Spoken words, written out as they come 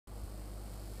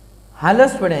Hello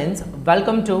students,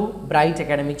 welcome to Bright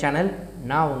Academy channel.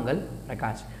 நான் உங்கள்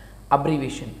Prakash.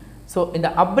 Abbreviation. So இந்த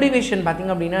abbreviation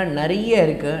பாத்தீங்க அப்படினா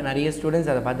நிறைய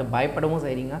ஸ்டூடண்ட்ஸ் அதை பார்த்து பயப்படவும்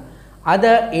செய்றீங்க.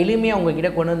 அதை எளிமையா உங்க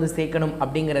கிட்ட கொண்டு வந்து சேர்க்கணும்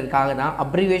அப்படிங்கிறதுக்காக தான்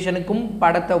abbreviationக்கும்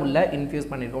படத்தை உள்ள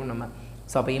இன்ஃபியூஸ் பண்ணிருக்கோம் நம்ம.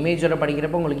 சோ அப்ப இமேஜோட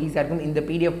படிக்கிறப்ப உங்களுக்கு ஈஸியா இருக்கும். இந்த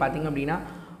PDF பாத்தீங்க அப்படினா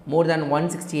more than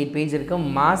 168 பேஜ் இருக்கு.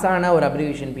 மாசான ஒரு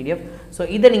abbreviation PDF. சோ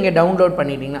இத நீங்க டவுன்லோட்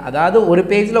பண்ணிட்டீங்கன்னா அதாவது ஒரு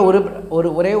பேஜ்ல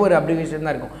ஒரே ஒரு abbreviation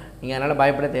தான் இருக்கும். நீங்க அதனால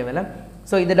பயப்பட தேவையில்லை.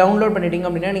 சோ இத டவுன்லோட் பண்ணிட்டீங்க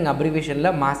அப்படினா நீங்க abbreviationல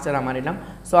மாஸ்டரா மாறிடலாம்.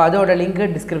 சோ அதோட லிங்க்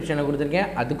டிஸ்கிரிப்ஷன்ல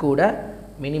கொடுத்திருக்கேன். அது கூட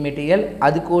மினி மெட்டீரியல்,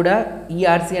 அது கூட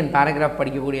ERC and Paragraph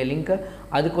படிக்கக்கூடிய லிங்க்,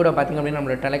 அது கூட பாத்தீங்க அப்படினா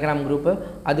நம்மளோட Telegram group,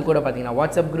 அது கூட பாத்தீங்கன்னா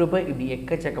WhatsApp group, இப்படி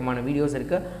எக்கச்சக்கமான வீடியோஸ்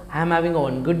இருக்கு. I am having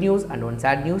one good news and one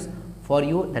sad news for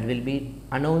you that will be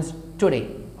announced today.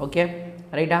 Okay,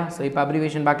 ரைட்டா? ஸோ இப்போ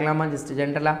அப்ரிவேஷன் பார்க்கலாமா? ஜஸ்ட்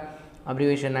ஜென்ரலாக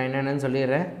அப்ரிவேஷன் நான் என்னென்னு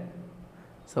சொல்லிடுறேன்.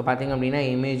 ஸோ பார்த்திங்க அப்படின்னா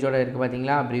இமேஜோடு இருக்குது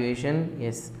பார்த்தீங்களா abbreviation.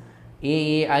 S,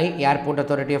 AAI airport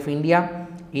authority of India,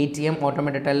 ATM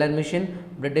automated teller machine,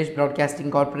 British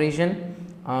broadcasting corporation,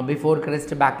 before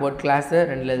Christ backward class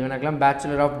ரெண்டில் எது வேணாக்கலாம்,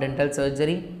 பேச்சுலர் ஆஃப் டென்டல்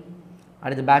சர்ஜரி,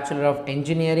 அடுத்து bachelor of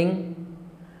engineering,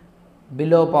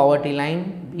 below poverty line,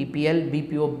 BPL,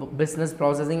 BPO business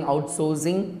processing out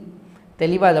sourcing,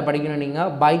 தெளிவாக அதை படிக்கணும் நீங்கள்.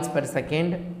 Bytes per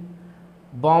second,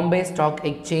 Bombay stock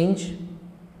exchange,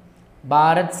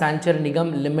 Bharat சாஞ்சர்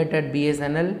Nigam limited,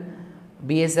 BSNL,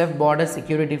 BSF border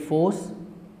security force,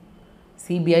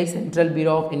 CBI central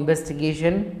bureau of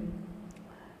investigation,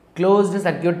 closed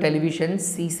circuit television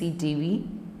CCTV,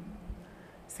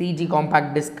 CG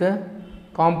compact disc,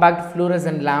 compact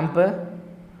fluorescent lamp,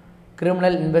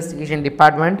 criminal investigation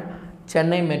department,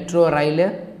 Chennai metro rail,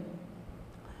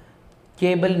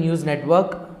 cable news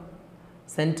network,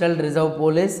 central reserve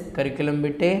police, curriculum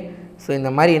விட்டே. So இந்த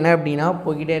மாதிரி என்ன அப்படின்னா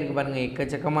போய்கிட்டே இருக்குது பாருங்கள்,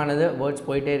 எக்கச்சக்கமானது words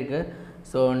போயிட்டே இருக்குது.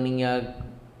 ஸோ நீங்கள்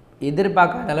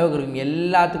எதிர்பார்க்காத அளவுக்கு இருக்கும்.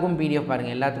 எல்லாத்துக்கும் PDF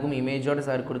பாருங்கள், எல்லாத்துக்கும் இமேஜோடு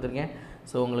சார் கொடுத்துருக்கேன்.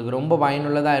 ஸோ உங்களுக்கு ரொம்ப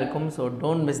பயனுள்ளதாக இருக்கும். So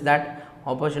don't miss that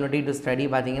opportunity to study.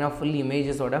 பார்த்தீங்கன்னா ஃபுல்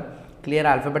இமேஜஸோட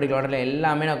கிளியராக அல்ஃபபெட்டிக் ஆர்டரில்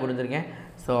எல்லாமே நான் கொடுத்துருக்கேன்.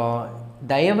 ஸோ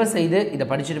தயவு செய்து இதை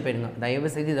படிச்சுட்டு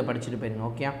போயிருங்க.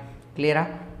 ஓகே, கிளியரா?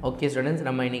 ஓகே ஸ்டூடெண்ட்ஸ்,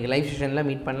 நம்ம இன்றைக்கி லைவ் செஷனில்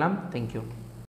மீட் பண்ணலாம். தேங்க்யூ.